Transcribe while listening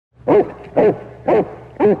Because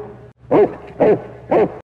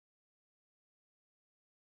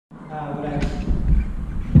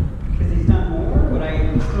he's done more, would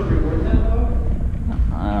I still reward that though?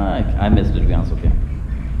 I missed it, to be honest with you.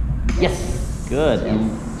 Yes! Good. Yes.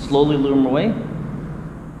 And slowly lure him away.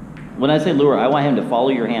 When I say lure, I want him to follow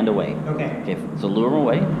your hand away. Okay. Okay, so lure him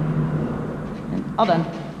away. And all done.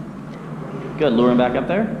 Good. Lure him back up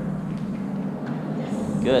there.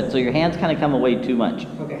 Good. So your hands kind of come away too much.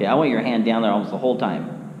 Okay, I want your hand down there almost the whole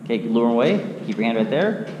time. Okay, lure him away. Keep your hand right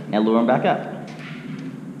there. And lure him back up.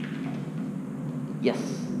 Yes.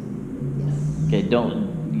 Yes. Okay,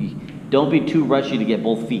 don't be too rushy to get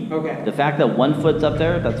both feet. Okay. The fact that one foot's up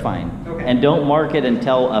there, that's fine. Okay. And don't mark it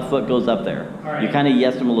until a foot goes up there. All right. You kind of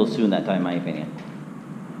yesed him a little soon that time, in my opinion.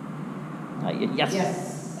 Yes.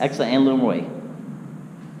 Yes. Excellent. And lure him away.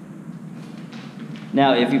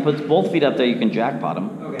 Now, if he puts both feet up there, you can jackpot him.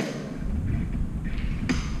 Okay.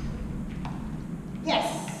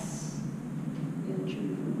 Yes.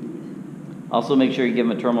 Also, make sure you give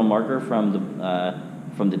him a terminal marker from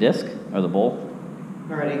the disc or the bowl.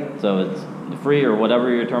 Alrighty. So it's free or whatever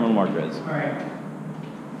your terminal marker is. All right.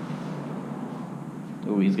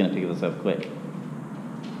 Ooh, he's gonna pick this up quick.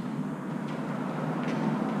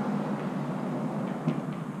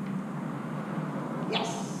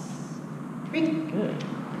 Good.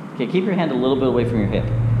 Okay, keep your hand a little bit away from your hip.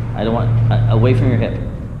 I don't want away from your hip.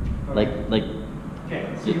 Okay. Like. Okay.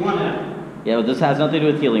 So you want to. Yeah, but this has nothing to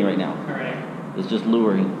do with healing right now. All right. It's just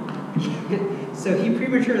luring. So he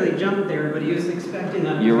prematurely jumped there, but he was expecting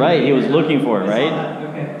that. You're right. He was looking for it, right?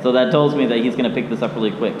 Okay. So that tells me that he's going to pick this up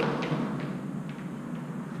really quick.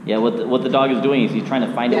 Yeah. What the dog is doing is he's trying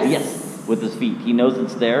to find it. Yes. With his feet. He knows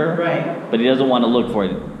it's there. Right. But he doesn't want to look for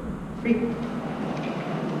it. Free.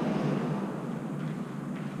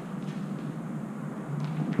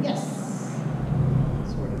 Yes.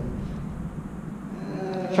 Sort of.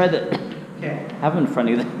 Try that. Okay. Have him in front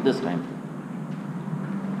of you this time.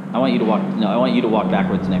 I want you to walk. No, I want you to walk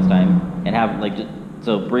backwards next time and have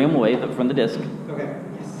so bring him away from the disc. Okay.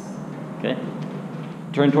 Yes. Okay.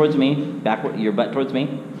 Turn towards me. Backward. Your butt towards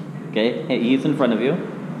me. Okay. Hey, he's in front of you.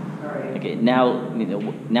 All right. Okay. Now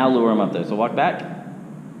lure him up there. So walk back.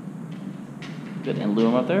 Good. And lure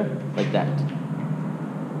him up there like that.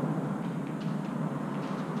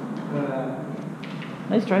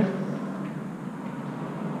 Nice try.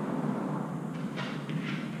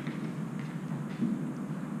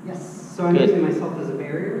 Yes. So I'm using myself as a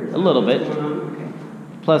barrier? A little bit. Okay.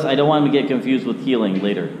 Plus, I don't want him to get confused with healing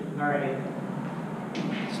later. All right.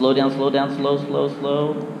 Slow down, slow down, slow, slow,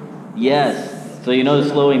 slow. Yes. So you know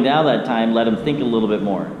slowing down that time, let him think a little bit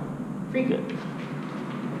more. Pretty good.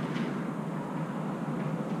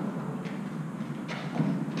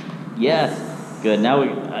 Yes. Good. Now we're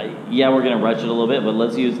going to rush it a little bit, but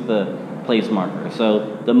let's use the place marker.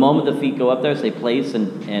 So the moment the feet go up there, say place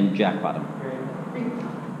and jackpot them.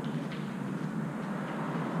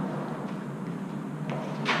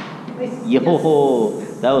 Yo,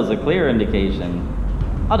 that was a clear indication.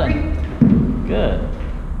 All done. Good.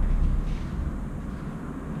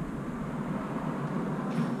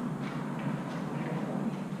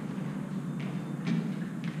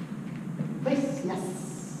 Place, yes.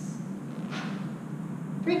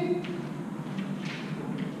 Free.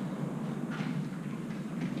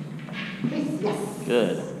 Place, yes.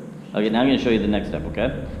 Good. Okay, now I'm going to show you the next step,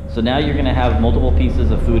 okay? So now you're going to have multiple pieces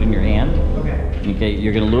of food in your hand. Okay. Okay,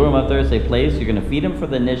 you're going to lure him up there, say place. You're going to feed him for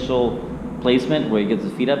the initial placement where he gets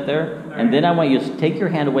his feet up there. All and then I want you to take your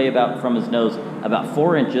hand away from his nose about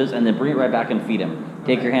 4 inches and then bring it right back and feed him.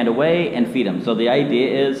 Take your hand away and feed him. So the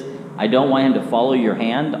idea is I don't want him to follow your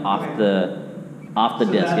hand off the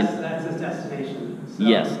disc. That's his destination. So,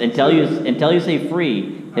 yes, until you say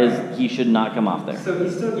free, he should not come off there. So he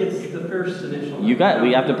still gets the first initial. We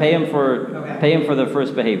have to pay him for the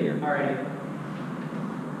first behavior. All right.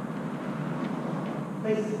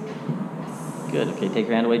 Place. Good. Okay, take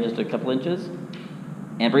your hand away just a couple inches,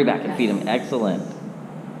 and bring it back and feed him. Excellent.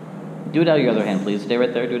 Do it out of your other hand, please. Stay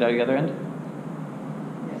right there. Do it out of your other hand.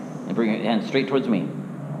 Yes. And bring your hand straight towards me.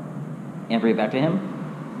 And bring it back to him,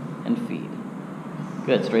 and feed.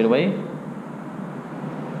 Good. Straight away.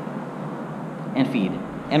 And feed.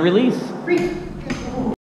 And release. Free.